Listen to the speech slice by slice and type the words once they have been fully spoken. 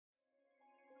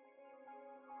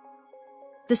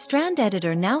The strand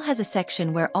editor now has a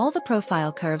section where all the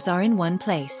profile curves are in one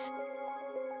place.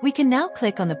 We can now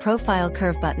click on the profile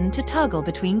curve button to toggle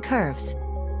between curves.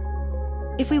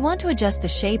 If we want to adjust the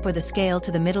shape or the scale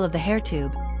to the middle of the hair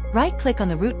tube, right-click on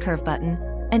the root curve button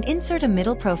and insert a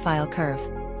middle profile curve.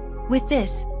 With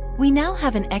this, we now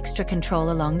have an extra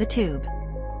control along the tube.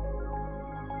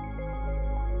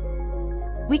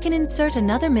 We can insert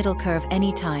another middle curve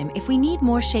anytime if we need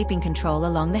more shaping control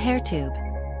along the hair tube.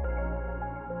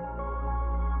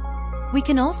 We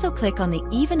can also click on the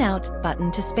Even Out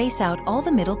button to space out all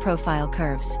the middle profile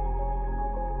curves.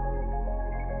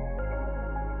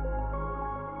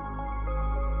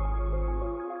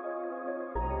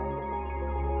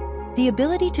 The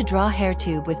ability to draw hair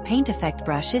tube with Paint Effect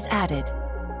brush is added.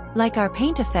 Like our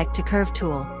Paint Effect to Curve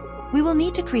tool, we will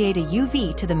need to create a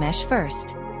UV to the mesh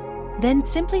first. Then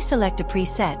simply select a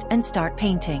preset and start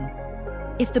painting.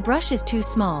 If the brush is too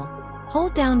small,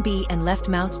 hold down B and left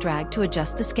mouse drag to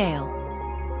adjust the scale.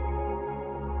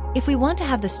 If we want to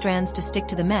have the strands to stick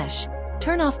to the mesh,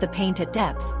 turn off the paint at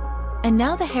depth, and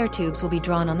now the hair tubes will be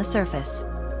drawn on the surface.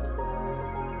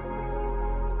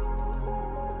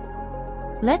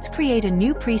 Let's create a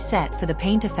new preset for the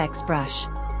Paint Effects brush.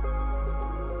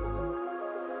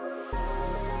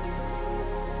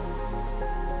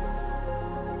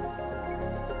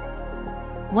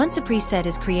 Once a preset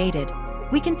is created,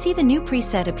 we can see the new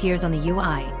preset appears on the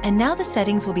UI, and now the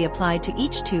settings will be applied to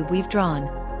each tube we've drawn.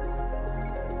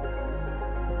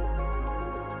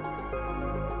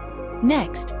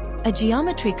 Next, a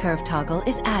geometry curve toggle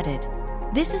is added.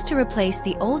 This is to replace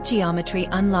the old geometry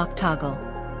unlock toggle.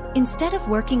 Instead of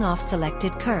working off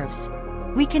selected curves,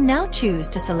 we can now choose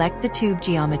to select the tube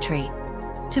geometry.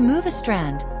 To move a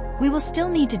strand, we will still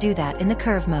need to do that in the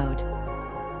curve mode.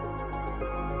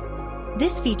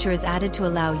 This feature is added to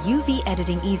allow UV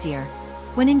editing easier.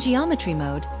 When in geometry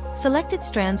mode, selected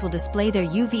strands will display their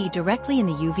UV directly in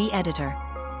the UV editor.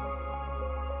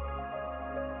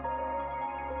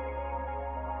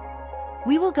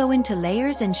 We will go into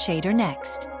Layers and Shader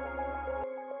next.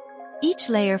 Each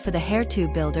layer for the hair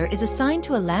tube builder is assigned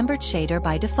to a Lambert shader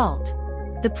by default.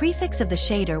 The prefix of the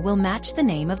shader will match the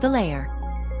name of the layer.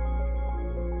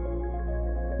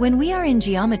 When we are in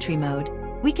geometry mode,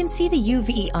 we can see the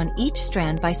UV on each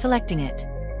strand by selecting it.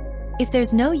 If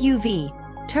there's no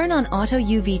UV, turn on Auto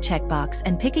UV checkbox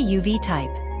and pick a UV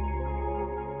type.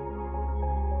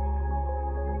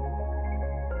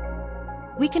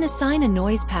 We can assign a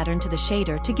noise pattern to the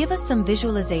shader to give us some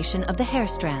visualization of the hair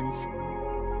strands.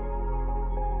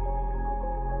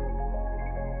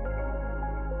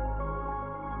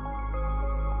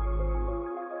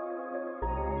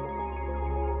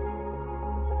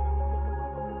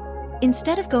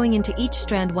 Instead of going into each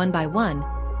strand one by one,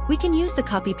 we can use the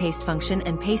copy-paste function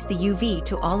and paste the UV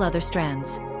to all other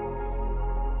strands.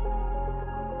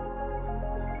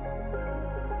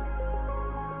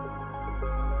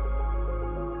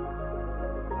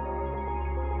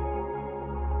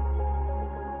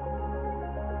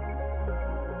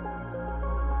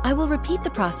 I will repeat the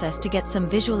process to get some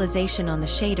visualization on the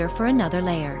shader for another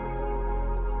layer.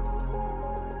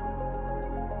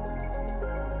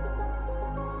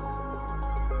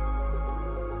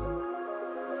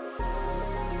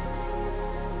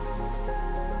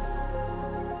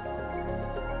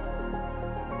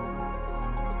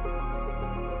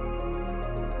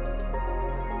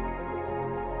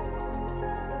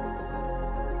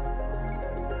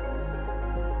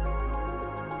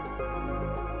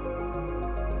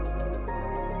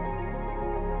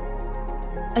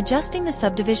 Adjusting the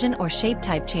subdivision or shape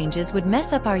type changes would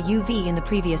mess up our UV in the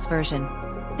previous version.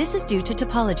 This is due to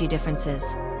topology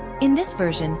differences. In this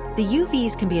version, the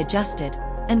UVs can be adjusted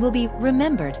and will be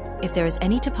remembered if there is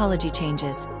any topology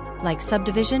changes, like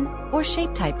subdivision or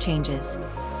shape type changes.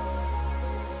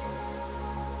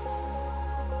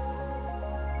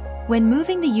 When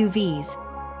moving the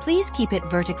UVs, please keep it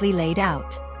vertically laid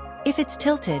out. If it's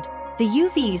tilted, the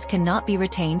UVs cannot be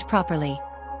retained properly.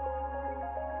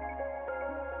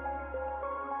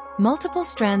 Multiple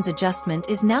strands adjustment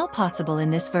is now possible in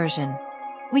this version.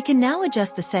 We can now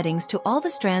adjust the settings to all the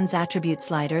strands attribute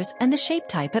sliders and the shape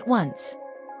type at once.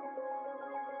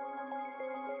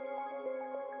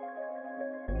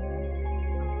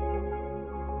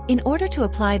 In order to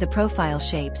apply the profile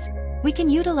shapes, we can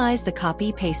utilize the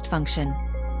copy-paste function.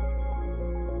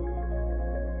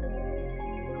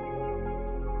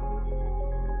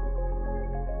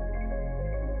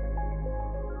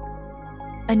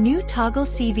 A new Toggle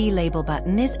CV Label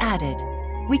button is added.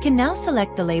 We can now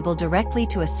select the label directly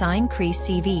to assign crease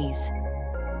CVs.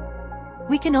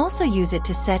 We can also use it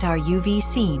to set our UV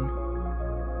seam.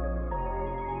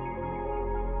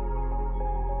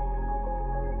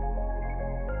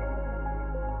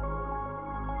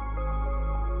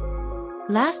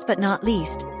 Last but not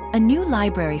least, a new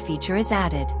library feature is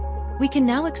added. We can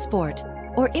now export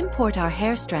or import our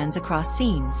hair strands across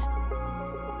scenes.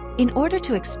 In order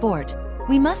to export,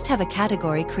 we must have a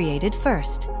category created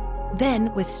first.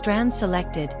 Then, with strand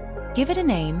selected, give it a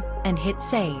name and hit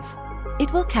save.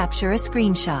 It will capture a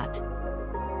screenshot.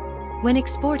 When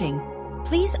exporting,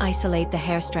 please isolate the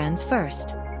hair strands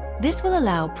first. This will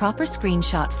allow proper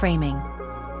screenshot framing.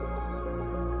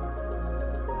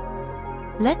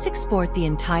 Let's export the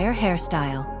entire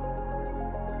hairstyle.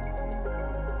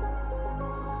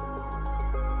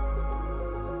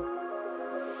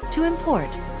 To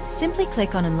import, simply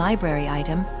click on a library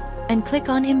item and click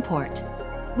on Import.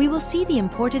 We will see the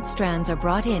imported strands are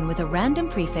brought in with a random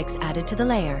prefix added to the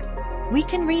layer. We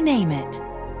can rename it.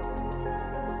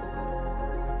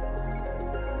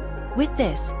 With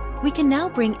this, we can now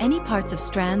bring any parts of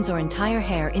strands or entire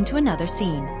hair into another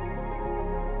scene.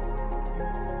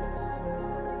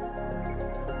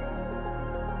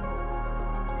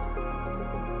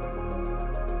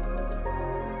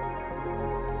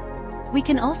 We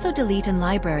can also delete a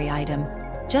library item.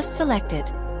 Just select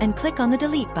it and click on the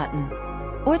Delete button,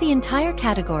 or the entire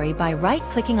category by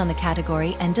right-clicking on the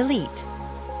category and delete.